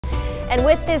And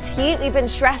with this heat, we've been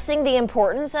stressing the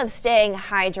importance of staying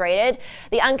hydrated.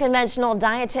 The Unconventional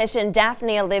Dietitian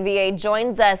Daphne Olivier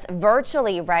joins us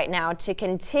virtually right now to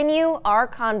continue our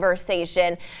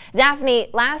conversation. Daphne,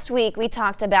 last week we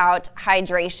talked about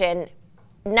hydration.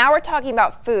 Now we're talking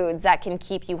about foods that can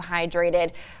keep you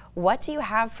hydrated. What do you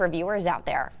have for viewers out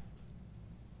there?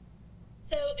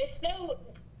 So it's no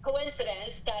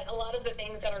coincidence that a lot of the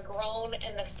things that are grown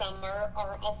in the summer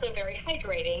are also very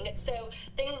hydrating. So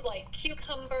things like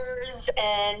cucumbers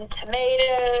and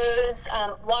tomatoes,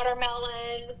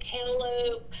 watermelon,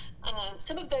 cantaloupe,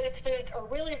 some of those foods are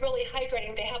really, really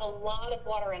hydrating. They have a lot of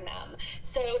water in them.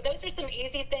 So those are some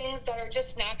easy things that are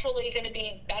just naturally going to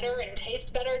be better and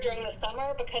taste better during the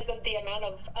summer because of the amount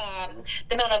of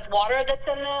water that's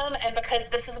in them, and because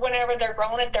this is whenever they're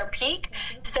grown at their peak.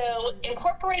 So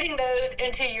incorporating those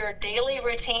into your daily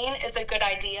routine is a good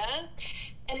idea.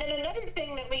 And then another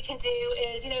thing that we can do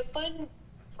is, fun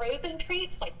frozen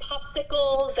treats like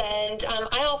popsicles, and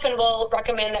I often will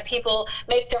recommend that people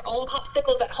make their own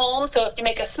popsicles at home. So if you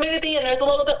make a smoothie and there's a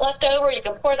little bit left over, you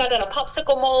can pour that in a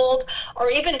popsicle mold,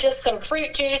 or even just some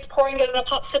fruit juice, pouring it in a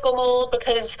popsicle mold,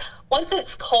 because once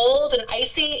it's cold and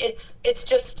icy, it's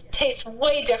just tastes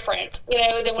way different,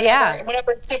 than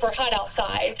whenever it's super hot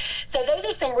outside. So those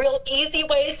are some real easy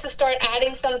ways to start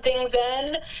adding some things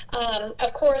in.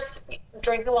 Of course,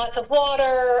 drinking lots of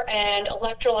water and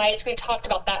electrolytes. We've talked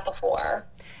about that before.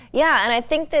 Yeah, and I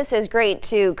think this is great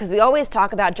too, because we always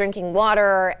talk about drinking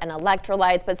water and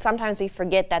electrolytes, but sometimes we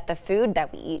forget that the food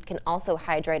that we eat can also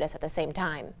hydrate us at the same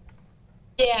time.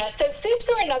 Yeah, so soups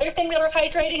are another thing that are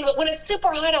hydrating, but when it's super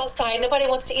hot outside, nobody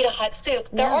wants to eat a hot soup.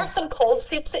 There are some cold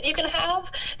soups that you can have.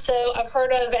 So I've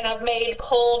heard of, and I've made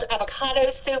cold avocado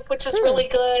soup, which is really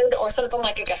good, or something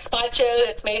like a gazpacho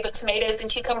that's made with tomatoes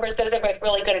and cucumbers. Those are both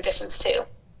really good additions too.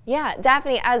 Yeah,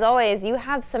 Daphne, as always, you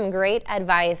have some great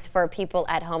advice for people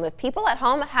at home. If people at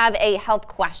home have a health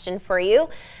question for you,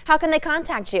 how can they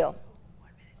contact you?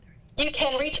 You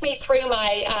can reach me through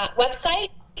my website.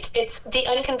 It's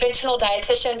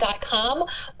theunconventionaldietitian.com,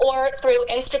 or through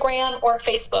Instagram or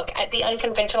Facebook at The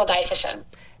Unconventional Dietitian.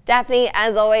 Daphne,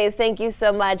 as always, thank you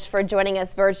so much for joining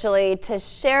us virtually to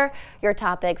share your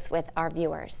topics with our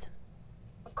viewers.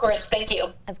 Of course, thank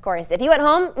you. Of course. If you at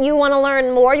home, you want to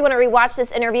learn more, you want to rewatch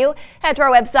this interview, head to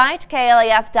our website,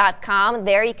 klaf.com.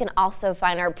 There you can also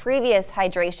find our previous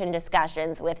hydration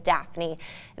discussions with Daphne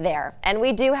there. And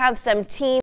we do have some team